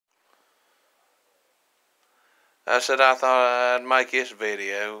I said I thought I'd make this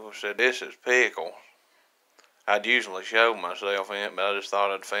video. I said this is pickles. I'd usually show myself in it, but I just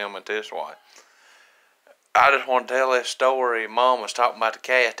thought I'd film it this way. I just want to tell this story. Mom was talking about the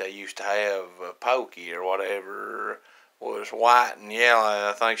cat they used to have, Pokey or whatever, was white and yellow.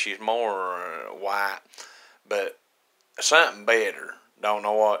 I think she's more white, but something better. Don't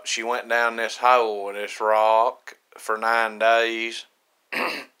know what. She went down this hole in this rock for 9 days,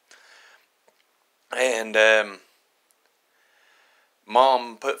 and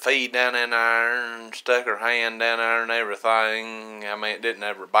Mom put feed down in there and stuck her hand down there and everything. I mean, it didn't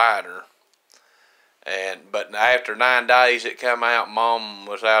ever bite her. But after 9 days it come out, Mom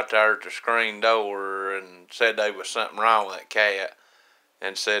was out there at the screen door and said there was something wrong with that cat,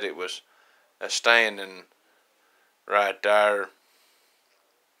 and said it was standing right there.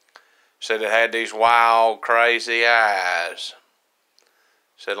 Said it had these wild, crazy eyes.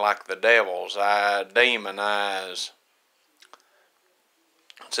 Said like the devil's eye, demon eyes.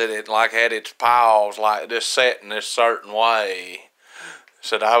 Said it like had its paws like just set in this certain way.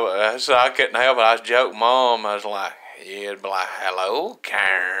 Said I couldn't help it. I was joking Mom. I was like, yeah, it'd be like, hello,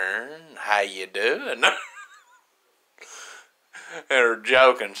 Karen, how you doing? And her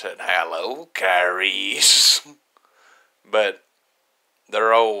joking said, hello, Caries. But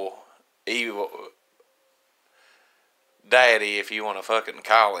their old evil daddy, if you want to fucking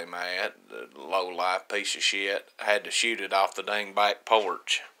call him that, the low-life piece of shit, had to shoot it off the dang back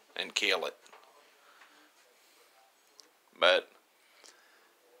porch and kill it. But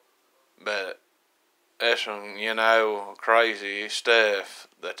that's some, crazy stuff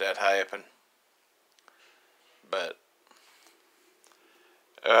that happened. But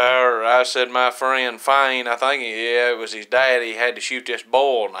I said my friend Fane, I think it was his daddy, had to shoot this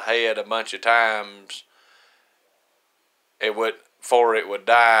bull in the head a bunch of times. Before it would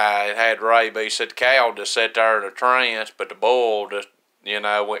die. It had rabies. Said the cow just sat there in a trance, but the bull just,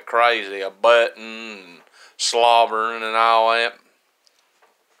 went crazy, a button and slobbering and all that.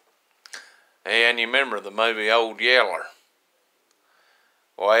 And you remember the movie Old Yeller.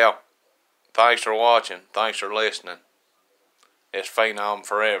 Well, thanks for watching. Thanks for listening. It's Phenom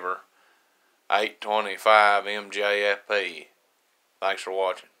Forever, 825 MJFP. Thanks for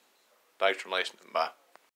watching. Thanks for listening. Bye.